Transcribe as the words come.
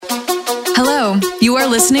You are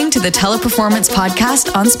listening to the Teleperformance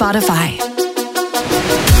Podcast on Spotify.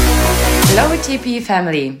 Hello TP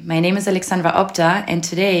family, my name is Alexandra Opta and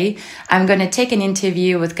today I'm going to take an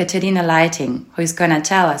interview with Katharina Leiting, who is going to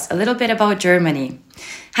tell us a little bit about Germany.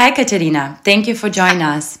 Hi Katharina, thank you for joining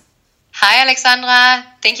us. Hi Alexandra,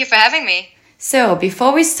 thank you for having me. So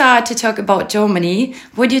before we start to talk about Germany,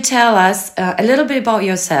 would you tell us a little bit about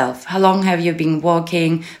yourself? How long have you been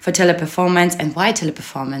working for Teleperformance and why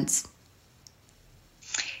Teleperformance?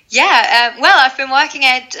 Well, I've been working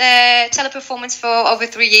at Teleperformance for over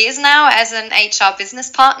 3 years now as an HR business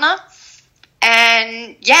partner.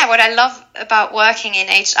 And what I love about working in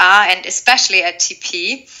HR and especially at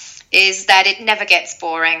TP is that it never gets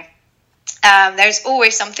boring. There's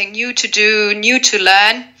always something new to do, new to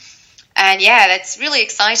learn. And that's really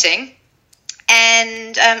exciting.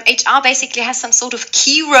 And HR basically has some sort of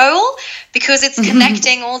key role because it's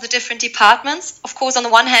connecting all the different departments. Of course, on the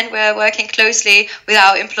one hand, we're working closely with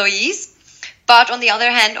our employees, but on the other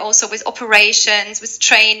hand, also with operations, with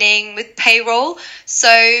training, with payroll. So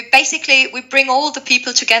basically, we bring all the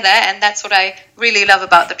people together, and that's what I really love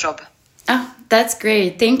about the job. Oh, that's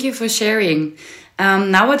great. Thank you for sharing.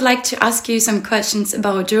 Now I would like to ask you some questions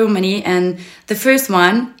about Germany, and the first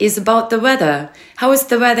one is about the weather. How is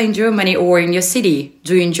the weather in Germany or in your city?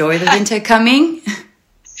 Do you enjoy the winter coming?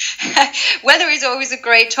 Weather is always a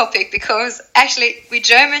great topic because actually we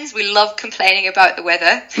Germans, we love complaining about the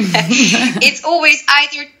weather. It's always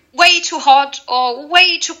either way too hot or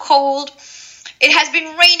way too cold. It has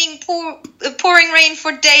been raining, pouring rain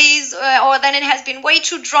for days, or then it has been way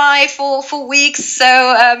too dry for weeks. So,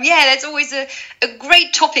 that's always a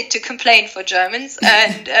great topic to complain for Germans.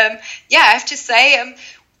 And, I have to say,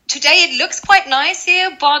 today it looks quite nice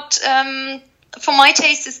here, but for my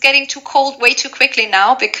taste, it's getting too cold way too quickly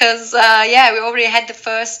now because, we already had the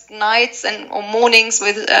first nights or mornings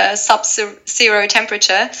with sub-zero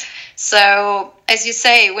temperature. So, as you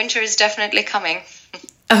say, winter is definitely coming.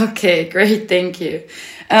 Okay, great. Thank you.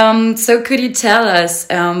 So could you tell us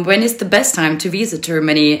when is the best time to visit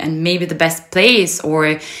Germany and maybe the best place,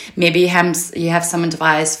 or maybe you have some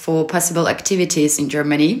advice for possible activities in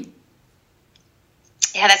Germany?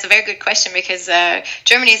 Yeah, that's a very good question because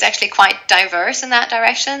Germany is actually quite diverse in that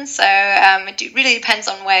direction. So it really depends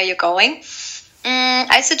on where you're going.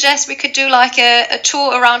 I suggest we could do like a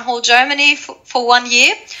tour around whole Germany for 1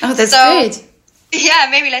 year. Oh, that's great. Yeah,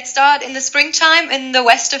 maybe let's start in the springtime in the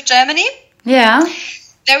west of Germany. Yeah.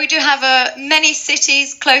 There we do have many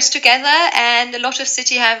cities close together, and a lot of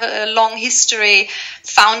cities have a long history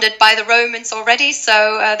founded by the Romans already. So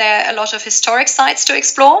there are a lot of historic sites to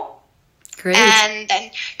explore. Great. And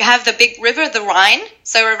then you have the big river, the Rhine.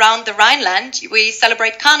 So around the Rhineland, we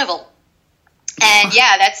celebrate Carnival. And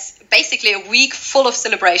that's basically a week full of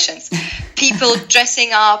celebrations. People dressing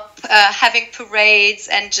up, having parades,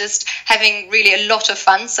 and just having really a lot of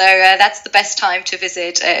fun. So that's the best time to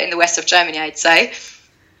visit in the west of Germany, I'd say.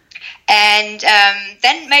 And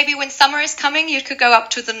then maybe when summer is coming, you could go up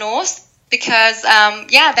to the north because,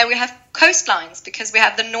 there we have coastlines because we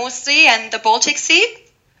have the North Sea and the Baltic Sea.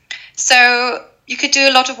 So you could do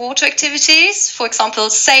a lot of water activities, for example,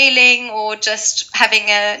 sailing or just having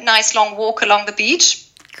a nice long walk along the beach.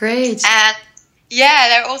 Great. And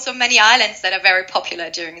there are also many islands that are very popular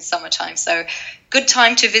during the summertime. So good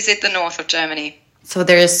time to visit the north of Germany. So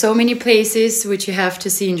there are so many places which you have to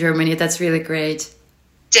see in Germany. That's really great.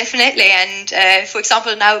 Definitely. And for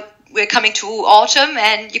example, now we're coming to autumn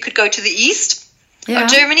and you could go to the east of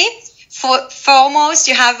Germany. Foremost,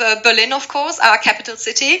 you have Berlin, of course, our capital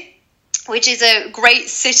city, which is a great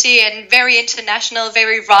city and very international,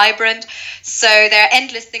 very vibrant. So there are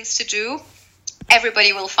endless things to do.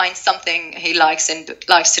 Everybody will find something he likes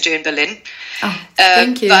to do in Berlin. Oh,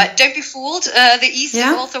 thank you. But don't be fooled. The east is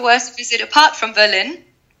also worth a visit apart from Berlin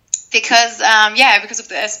because of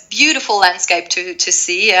this beautiful landscape to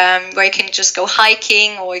see where you can just go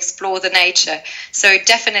hiking or explore the nature. So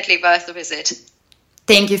definitely worth a visit.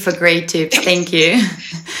 Thank you for great tips. Thank you.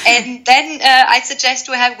 And then I'd suggest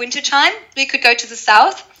we have wintertime. We could go to the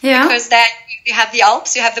south because then you have the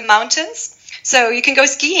Alps, you have the mountains. So you can go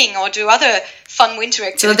skiing or do other fun winter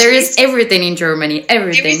activities. So there is everything in Germany,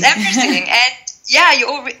 everything. There is everything.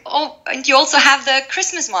 And you also have the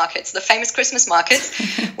Christmas markets, the famous Christmas markets,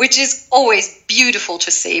 which is always beautiful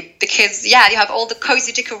to see because, you have all the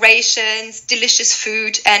cozy decorations, delicious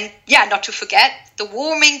food, and, not to forget, the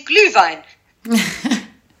warming Glühwein.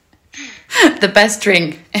 The best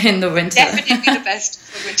drink in the winter. Definitely the best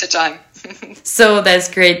for winter time. So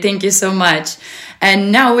that's great. Thank you so much.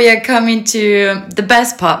 And now we are coming to the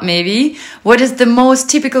best part, maybe. What is the most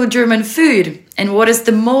typical German food? And what is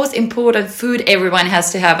the most important food everyone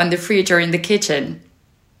has to have on the fridge or in the kitchen?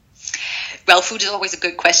 Well, food is always a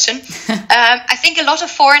good question. I think a lot of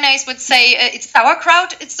foreigners would say it's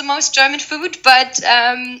sauerkraut. It's the most German food, but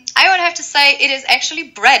I would have to say it is actually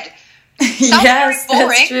bread. Sounds Yes, very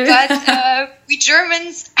boring, that's true. but we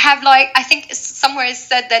Germans have I think somewhere is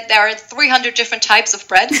said that there are 300 different types of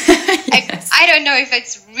bread. Yes. I don't know if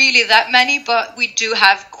it's really that many, but we do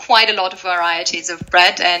have quite a lot of varieties of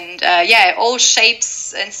bread, and all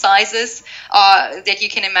shapes and sizes that you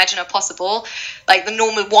can imagine are possible, like the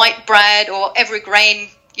normal white bread, or every grain.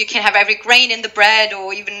 You can have every grain in the bread,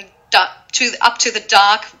 or even up to the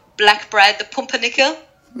dark black bread, the pumpernickel.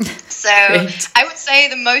 So Great. I would say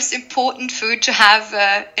the most important food to have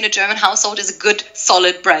in a German household is a good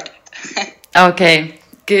solid bread. Okay,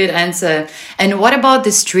 good answer. And what about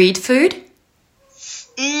the street food?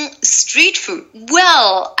 Street food.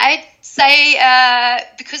 Well, I'd say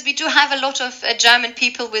because we do have a lot of German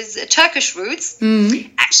people with Turkish roots,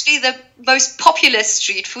 actually the most popular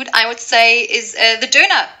street food, I would say, is the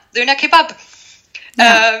doner kebab.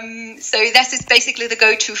 Yeah. So this is basically the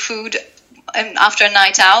go-to food. After a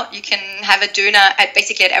night out, you can have a doner at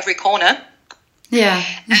every corner. Yeah.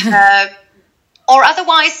 Or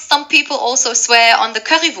otherwise, some people also swear on the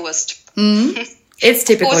currywurst. It's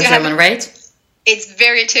typical course you German, have- right? It's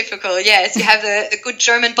very typical, yes. You have a good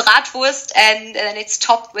German Bratwurst, and then it's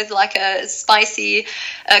topped with like a spicy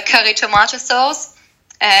curry tomato sauce.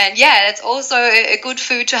 And yeah, it's also a good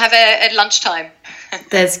food to have at lunchtime.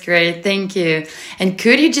 That's great. Thank you. And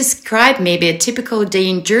could you describe maybe a typical day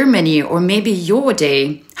in Germany, or maybe your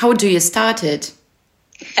day? How do you start it?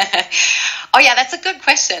 Oh yeah, that's a good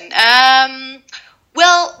question.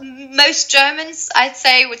 Well, most Germans, I'd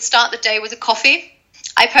say, would start the day with a coffee.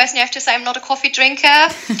 I personally have to say I'm not a coffee drinker,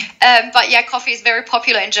 but yeah, coffee is very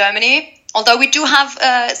popular in Germany. Although we do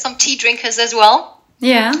have some tea drinkers as well.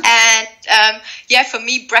 Yeah. And for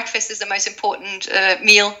me, breakfast is the most important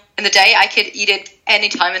meal in the day. I could eat it any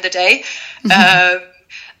time in the day.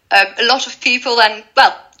 A lot of people,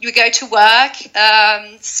 you go to work,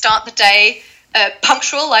 start the day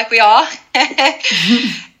punctual like we are.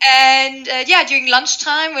 And during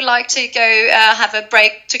lunchtime, we like to go have a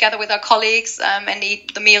break together with our colleagues and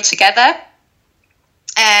eat the meal together.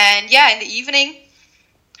 And in the evening,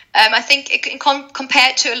 I think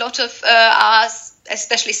compared to a lot of our,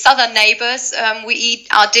 especially southern neighbors, we eat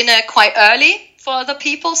our dinner quite early for other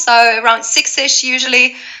people. So around 6-ish,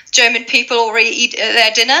 usually German people already eat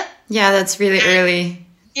their dinner. Yeah, that's really early.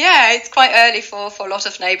 Yeah, it's quite early for a lot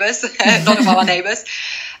of neighbors, a lot of our neighbors.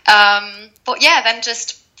 But yeah, then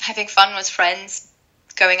just having fun with friends,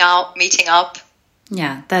 going out, meeting up.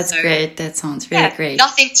 Yeah, that's great. That sounds really great.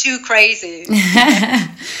 Nothing too crazy.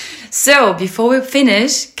 So, before we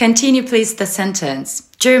finish, continue please the sentence.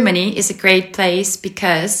 Germany is a great place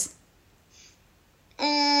because...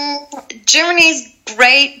 Germany is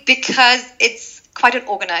great because it's quite an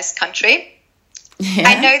organized country. Yeah.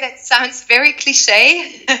 I know that sounds very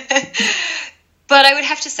cliche, but I would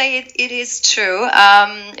have to say it is true.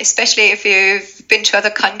 Especially if you've been to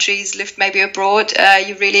other countries, lived maybe abroad,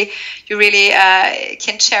 you really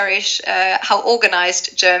can cherish how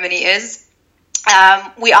organized Germany is.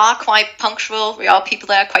 We are quite punctual. We are people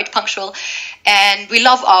that are quite punctual, and we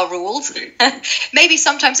love our rules. Maybe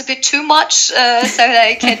sometimes a bit too much, so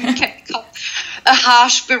they can become a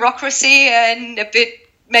harsh bureaucracy and a bit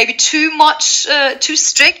maybe too much, too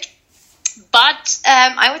strict. But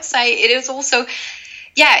I would say it is also,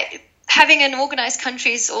 having an organized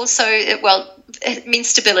country is also, it means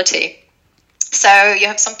stability. So you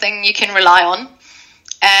have something you can rely on,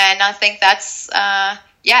 and I think that's.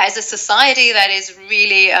 As a society, that is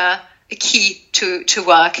really a key to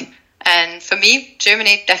work. And for me,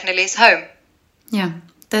 Germany definitely is home. Yeah,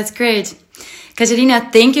 that's great. Katerina,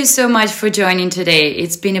 thank you so much for joining today.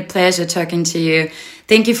 It's been a pleasure talking to you.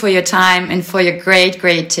 Thank you for your time and for your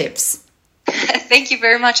great tips. Thank you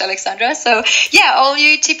very much, Alexandra. So, all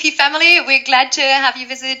you TP family, we're glad to have you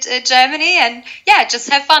visit Germany. And, just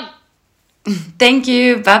have fun. Thank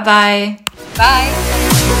you. Bye-bye. Bye.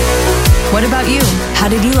 What about you? How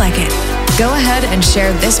did you like it? Go ahead and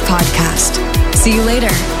share this podcast. See you later.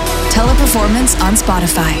 Teleperformance on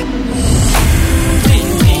Spotify.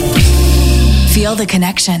 Feel the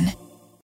connection.